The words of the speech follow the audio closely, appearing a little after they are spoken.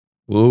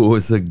Ooh,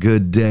 it's a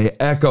good day.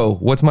 Echo,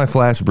 what's my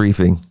flash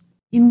briefing?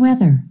 In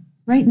weather.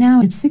 Right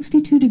now it's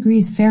 62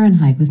 degrees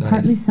Fahrenheit with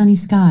partly sunny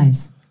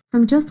skies.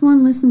 From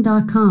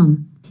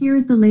justonelisten.com, here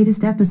is the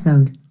latest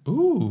episode.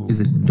 Ooh.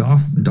 Is it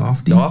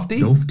Dofty?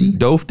 Dofty?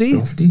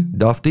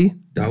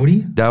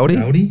 Dowdy? Dowdy?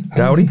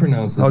 How do you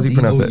pronounce this? How do you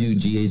pronounce it?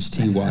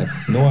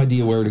 Doughty. No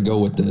idea where to go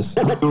with this.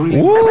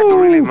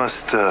 You really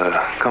must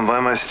come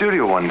by my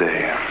studio one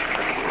day.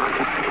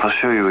 I'll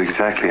show you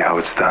exactly how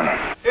it's done.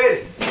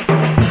 Hey.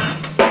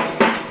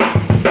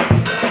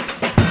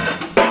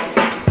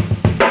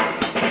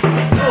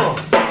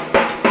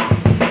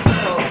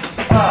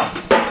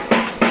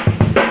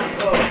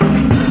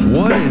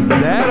 What is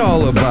that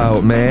all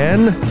about,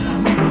 man?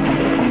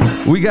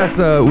 We got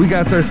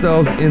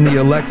ourselves in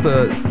the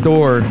Alexa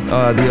store,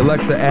 the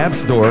Alexa app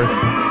store.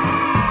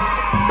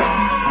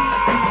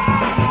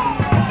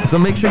 So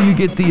make sure you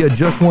get the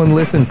Just One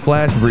Listen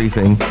flash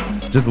briefing.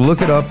 Just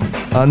look it up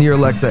on your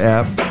Alexa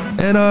app,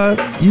 and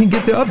you can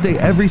get the update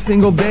every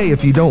single day.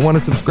 If you don't want to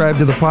subscribe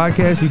to the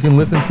podcast, you can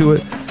listen to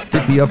it,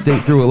 get the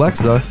update through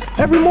Alexa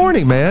every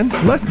morning, man.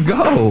 Let's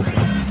go.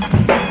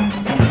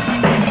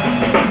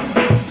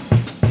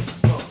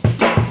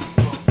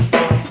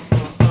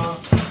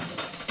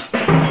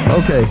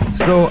 Okay,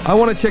 so I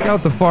want to check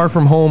out the Far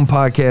From Home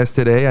podcast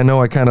today. I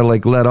know I kind of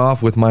let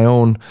off with my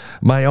own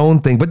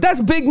thing, but that's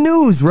big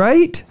news,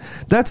 right?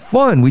 That's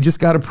fun. We just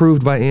got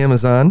approved by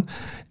Amazon,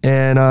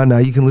 and now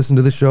you can listen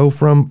to the show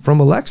from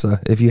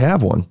Alexa if you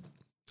have one.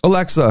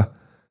 Alexa,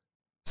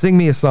 sing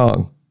me a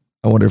song.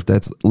 I wonder if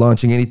that's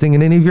launching anything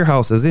in any of your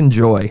houses.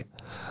 Enjoy.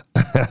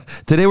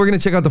 Today we're going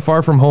to check out the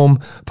Far From Home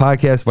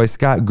podcast by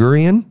Scott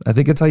Gurian. I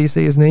think that's how you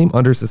say his name,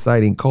 Under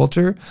Society and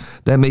Culture.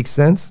 That makes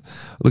sense.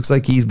 Looks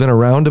like he's been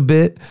around a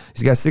bit.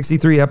 He's got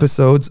 63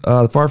 episodes.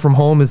 Far From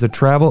Home is a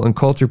travel and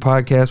culture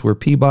podcast where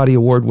Peabody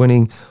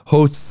Award-winning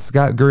host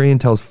Scott Gurian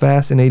tells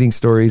fascinating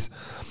stories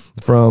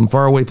from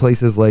faraway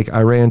places like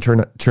Iran,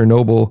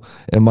 Chernobyl,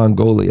 and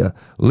Mongolia.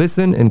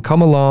 Listen and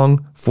come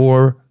along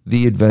for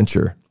the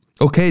adventure.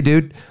 Okay,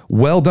 dude.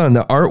 Well done.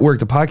 The artwork,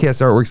 the podcast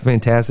artwork's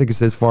fantastic. It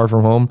says Far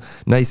From Home,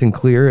 nice and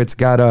clear. It's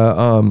got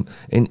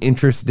an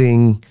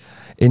interesting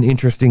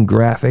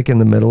graphic in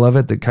the middle of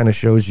it that kind of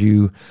shows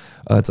you.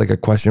 It's like a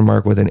question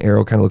mark with an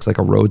arrow, kind of looks like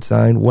a road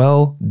sign.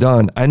 Well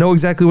done. I know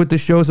exactly what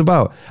this show's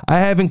about. I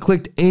haven't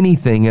clicked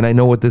anything, and I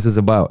know what this is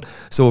about.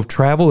 So if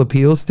travel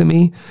appeals to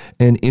me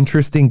and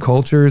interesting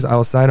cultures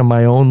outside of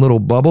my own little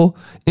bubble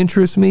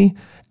interest me,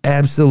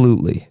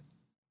 absolutely.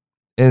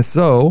 And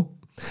so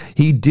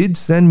he did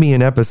send me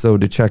an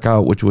episode to check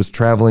out, which was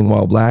Traveling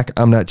While Black.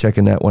 I'm not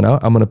checking that one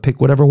out. I'm going to pick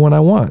whatever one I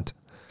want.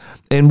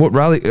 And what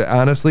really,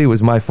 honestly, it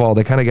was my fault.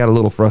 I kind of got a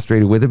little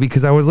frustrated with it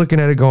because I was looking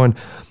at it going,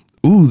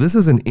 ooh, this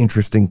is an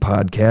interesting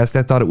podcast.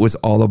 I thought it was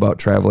all about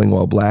Traveling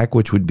While Black,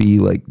 which would be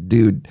like,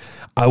 dude,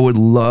 I would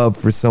love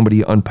for somebody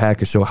to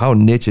unpack a show. How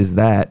niche is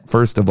that,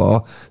 first of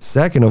all?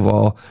 Second of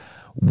all,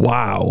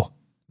 wow,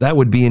 that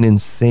would be an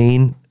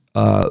insane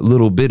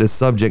little bit of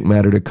subject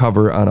matter to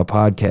cover on a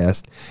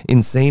podcast.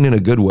 Insane in a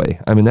good way.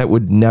 I mean, that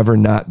would never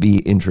not be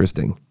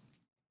interesting.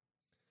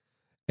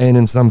 And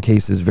in some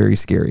cases, very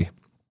scary.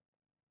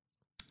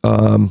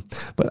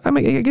 But I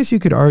mean, I guess you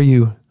could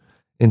argue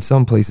in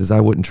some places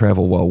I wouldn't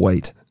travel while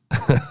white.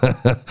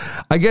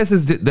 I guess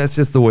that's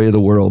just the way of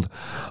the world.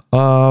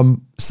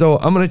 So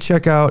I'm going to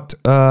check out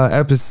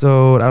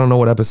episode, I don't know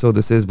what episode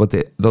this is, but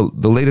the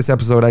latest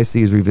episode I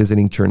see is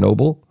revisiting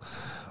Chernobyl.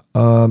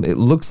 It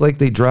looks like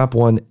they drop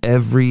one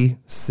every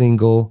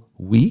single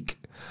week,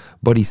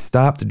 but he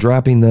stopped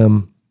dropping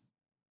them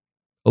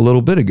a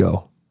little bit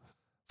ago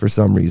for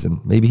some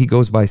reason. Maybe he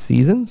goes by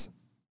seasons.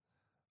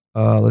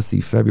 Let's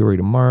see, February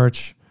to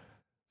March.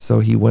 So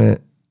he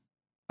went,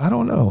 I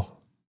don't know,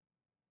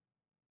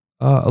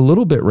 a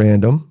little bit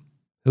random.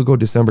 He'll go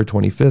December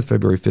 25th,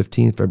 February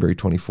 15th, February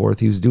 24th.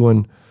 He was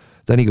doing,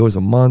 then he goes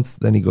a month,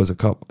 then he goes a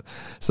couple.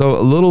 So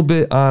a little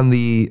bit on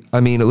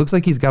it looks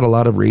like he's got a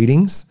lot of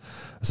ratings.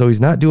 So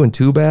he's not doing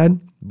too bad,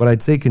 but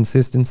I'd say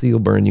consistency will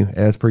burn you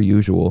as per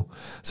usual.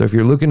 So if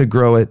you're looking to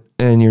grow it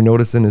and you're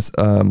noticing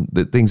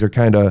that things are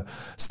kind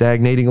of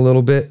stagnating a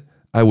little bit,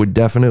 I would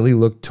definitely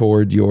look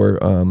toward your,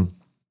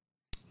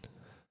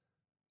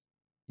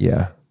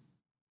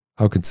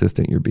 how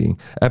consistent you're being.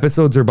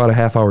 Episodes are about a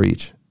half hour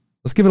each.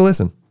 Let's give it a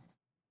listen.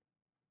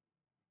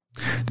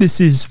 This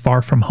is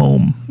Far From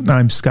Home.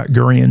 I'm Scott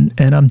Gurian,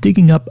 and I'm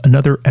digging up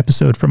another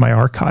episode from my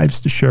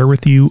archives to share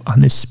with you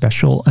on this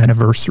special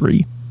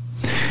anniversary.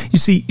 You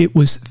see, it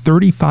was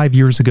 35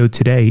 years ago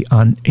today,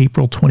 on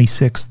April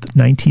 26th,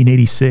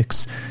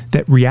 1986,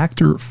 that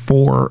Reactor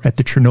 4 at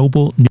the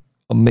Chernobyl...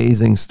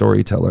 Amazing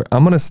storyteller.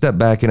 I'm going to step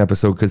back an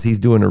episode because he's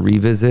doing a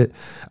revisit.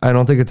 I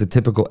don't think it's a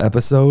typical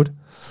episode.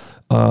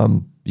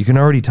 You can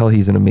already tell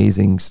he's an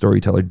amazing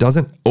storyteller.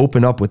 Doesn't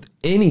open up with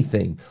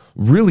anything,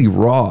 really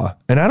raw.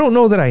 And I don't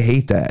know that I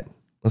hate that.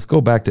 Let's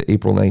go back to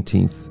April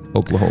 19th,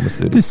 Oklahoma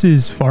City. This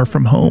is Far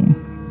From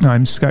Home.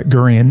 I'm Scott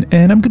Gurian,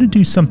 and I'm going to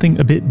do something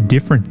a bit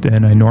different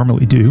than I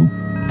normally do.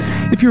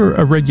 If you're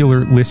a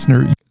regular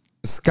listener...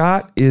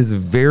 Scott is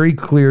very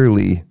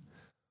clearly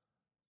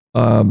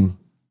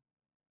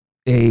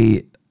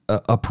a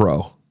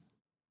pro.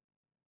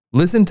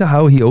 Listen to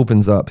how he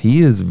opens up.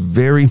 He is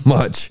very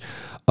much,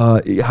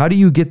 how do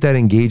you get that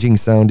engaging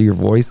sound to your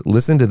voice?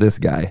 Listen to this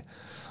guy.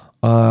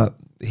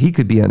 He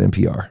could be on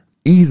NPR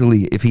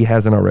easily if he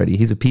hasn't already.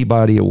 He's a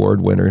Peabody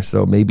Award winner,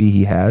 so maybe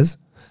he has.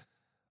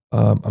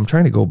 I'm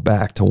trying to go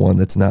back to one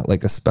that's not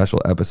like a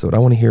special episode. I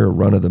want to hear a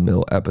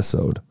run-of-the-mill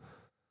episode.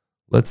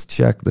 Let's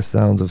check the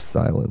sounds of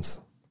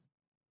silence.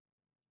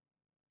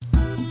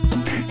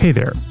 Hey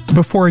there.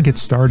 Before I get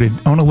started,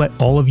 I want to let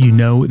all of you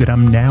know that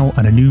I'm now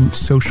on a new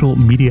social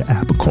media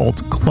app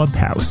called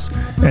Clubhouse.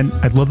 And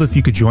I'd love if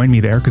you could join me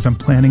there because I'm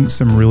planning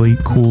some really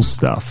cool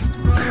stuff.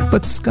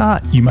 But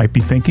Scott, you might be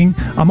thinking,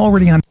 I'm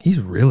already on... He's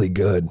really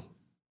good.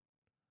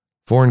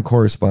 Foreign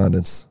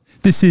correspondence.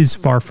 This is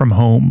Far From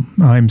Home.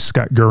 I'm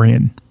Scott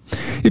Gurian.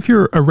 If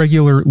you're a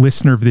regular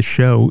listener of this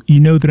show,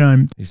 you know that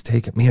I'm... He's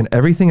taking... Man,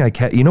 everything I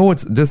can... You know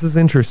what's... This is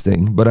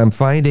interesting, but I'm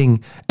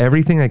finding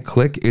everything I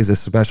click is a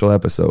special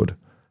episode.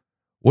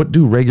 What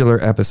do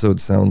regular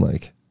episodes sound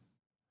like?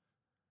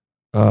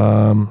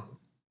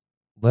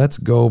 Let's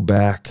go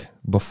back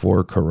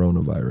before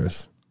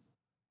coronavirus.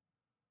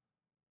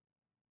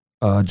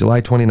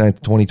 July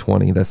 29th,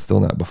 2020. That's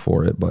still not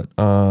before it, but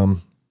let's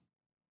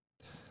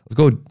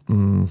go...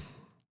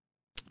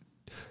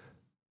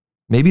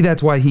 Maybe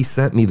that's why he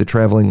sent me the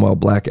Traveling While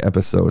Black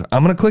episode.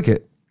 I'm going to click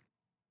it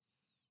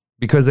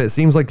because it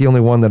seems like the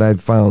only one that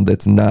I've found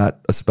that's not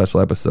a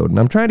special episode. And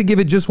I'm trying to give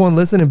it just one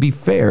listen and be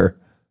fair.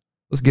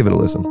 Let's give it a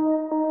listen.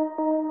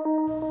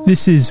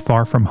 This is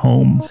Far From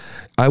Home.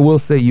 I will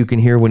say you can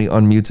hear when he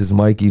unmutes his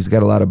mic, he's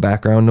got a lot of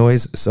background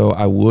noise. So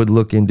I would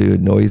look into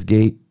noise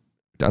gate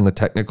on the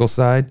technical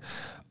side.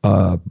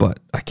 But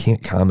I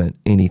can't comment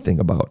anything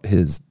about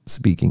his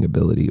speaking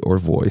ability or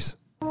voice.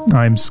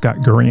 I'm Scott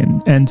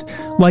Gurian, and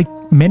like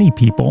many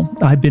people,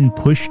 I've been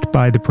pushed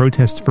by the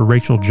protests for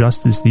racial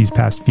justice these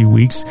past few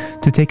weeks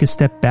to take a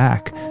step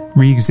back,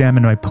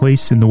 re-examine my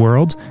place in the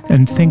world,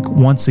 and think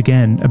once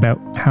again about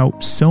how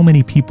so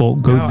many people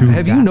go through...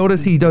 Have you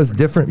noticed he does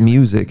different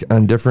music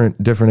on different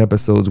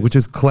episodes, which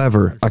is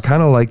clever? I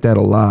kind of like that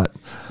a lot.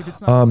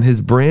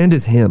 His brand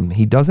is him.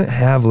 He doesn't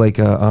have like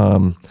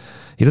a...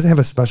 He doesn't have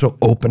a special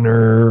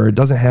opener, or he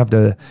doesn't have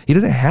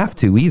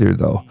to either,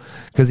 though,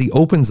 because he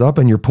opens up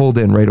and you're pulled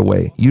in right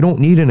away. You don't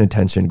need an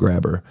attention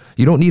grabber.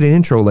 You don't need an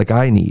intro like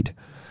I need,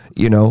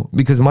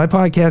 because my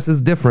podcast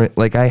is different.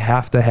 Like I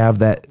have to have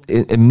that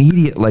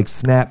immediate like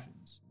snap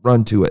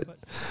run to it.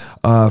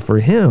 For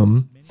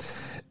him,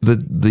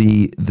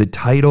 the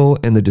title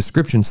and the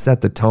description set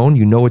the tone.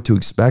 You know what to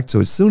expect. So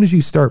as soon as you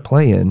start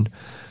playing,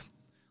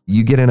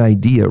 you get an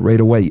idea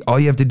right away. All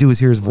you have to do is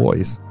hear his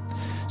voice.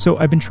 So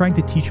I've been trying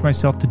to teach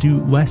myself to do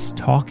less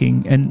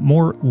talking and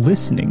more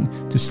listening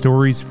to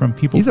stories from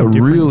people. He's a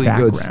really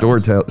good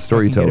storyteller.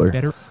 I'm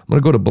going to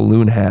go to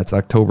Balloon Hats,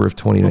 October of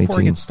 2019.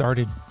 Before I get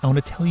started, I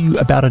want to tell you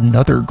about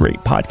another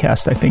great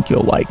podcast I think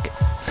you'll like.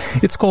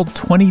 It's called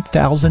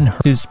 20,000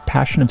 Hertz, His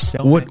Passion of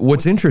Self.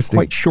 What's interesting?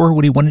 Quite sure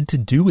what he wanted to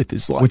do with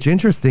his life. What's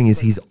interesting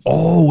is he's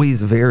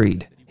always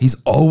varied. He's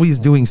always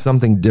doing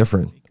something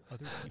different.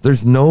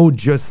 There's no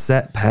just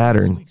set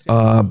pattern.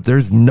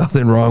 There's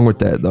nothing wrong with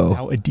that,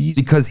 though,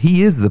 because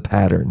he is the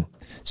pattern.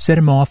 Set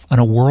him off on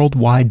a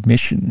worldwide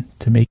mission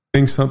to make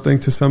something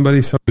to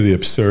somebody, the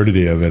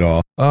absurdity of it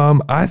all.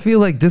 I feel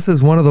like this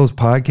is one of those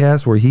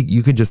podcasts where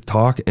you could just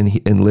talk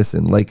and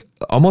listen, like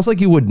almost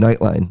like you would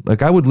Nightline.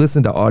 Like I would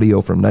listen to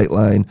audio from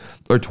Nightline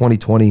or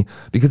 2020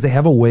 because they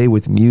have a way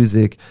with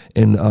music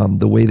and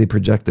the way they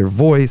project their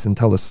voice and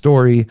tell a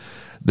story.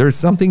 There's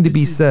something to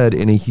be said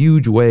in a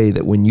huge way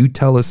that when you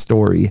tell a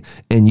story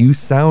and you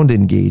sound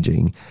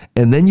engaging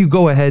and then you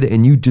go ahead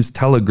and you just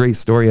tell a great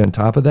story on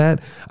top of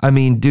that. I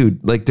mean,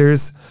 dude, like I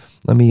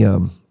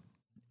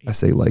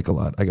say like a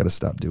lot. I got to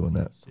stop doing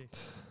that.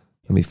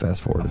 Let me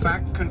fast forward.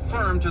 Fact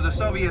confirmed to the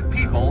Soviet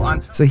people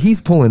on... So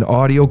he's pulling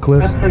audio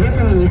clips.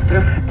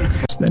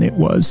 Than it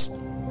was.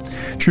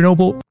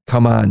 Chernobyl.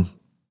 Come on.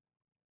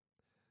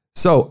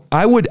 So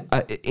I would,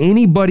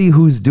 anybody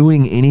who's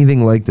doing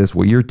anything like this,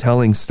 where you're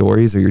telling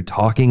stories or you're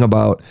talking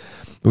about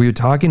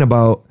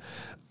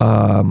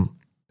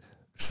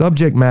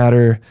subject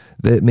matter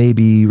that may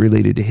be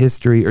related to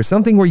history or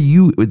something where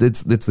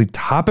that's like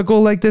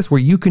topical like this,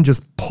 where you can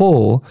just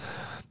pull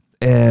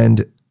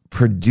and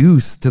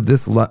produce to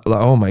this.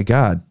 Oh my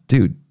God,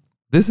 dude,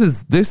 this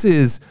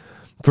is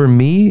for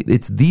me.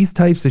 It's these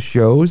types of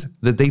shows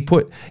that they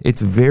put.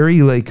 It's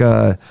very like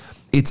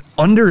it's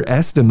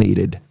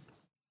underestimated.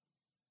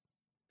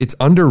 It's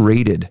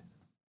underrated,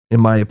 in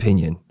my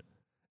opinion.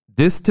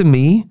 This to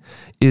me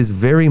is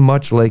very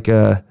much like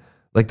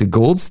the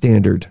gold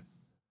standard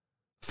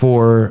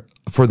for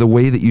the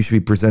way that you should be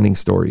presenting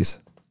stories.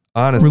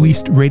 Honestly.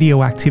 Released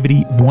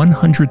radioactivity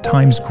 100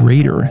 times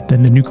greater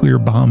than the nuclear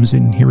bombs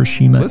in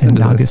Hiroshima and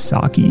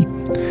Nagasaki.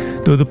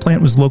 Though the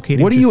plant was located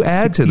what do just you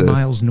add 60 to this?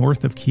 miles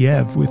north of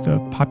Kiev with a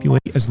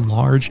population as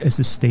large as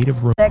the state of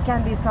There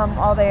can be some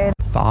other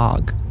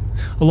fog.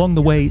 Along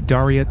the way,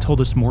 Daria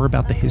told us more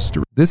about the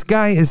history. This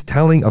guy is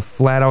telling a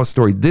flat-out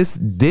story. This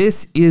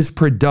is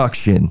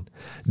production.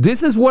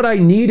 This is what I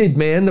needed,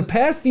 man. The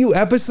past few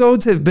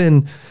episodes have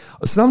been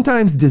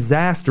sometimes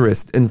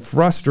disastrous and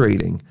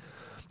frustrating.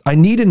 I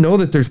need to know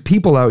that there's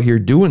people out here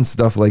doing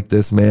stuff like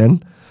this,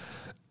 man,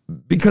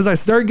 because I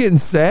start getting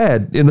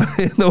sad in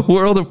the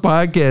world of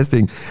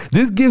podcasting.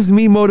 This gives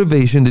me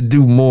motivation to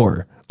do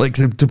more, like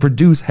to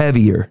produce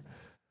heavier.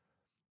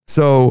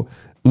 So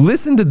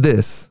listen to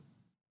this.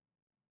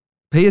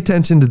 Pay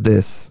attention to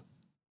this.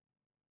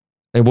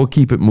 And we'll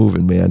keep it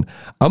moving, man.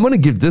 I'm going to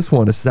give this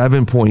one a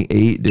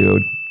 7.8,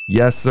 dude.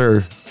 Yes,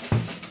 sir.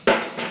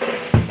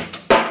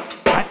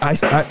 I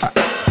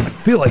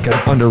feel like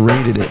I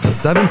underrated it.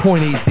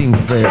 7.8 seems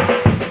fair.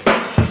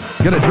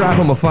 Gonna drop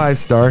him a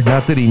 5-star.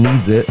 Not that he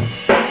needs it.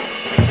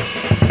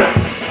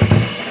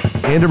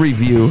 And a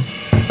review.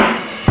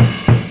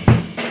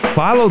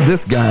 Follow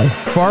this guy.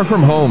 Far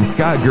From Home,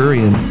 Scott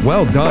Gurian.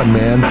 Well done,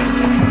 man.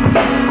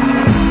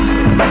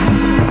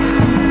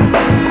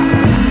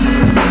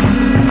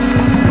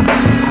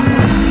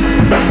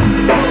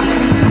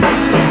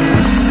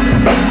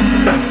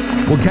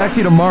 We'll catch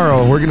you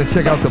tomorrow. We're going to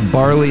check out the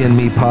Barley and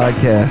Me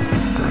podcast.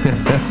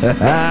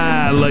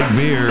 I like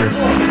beer.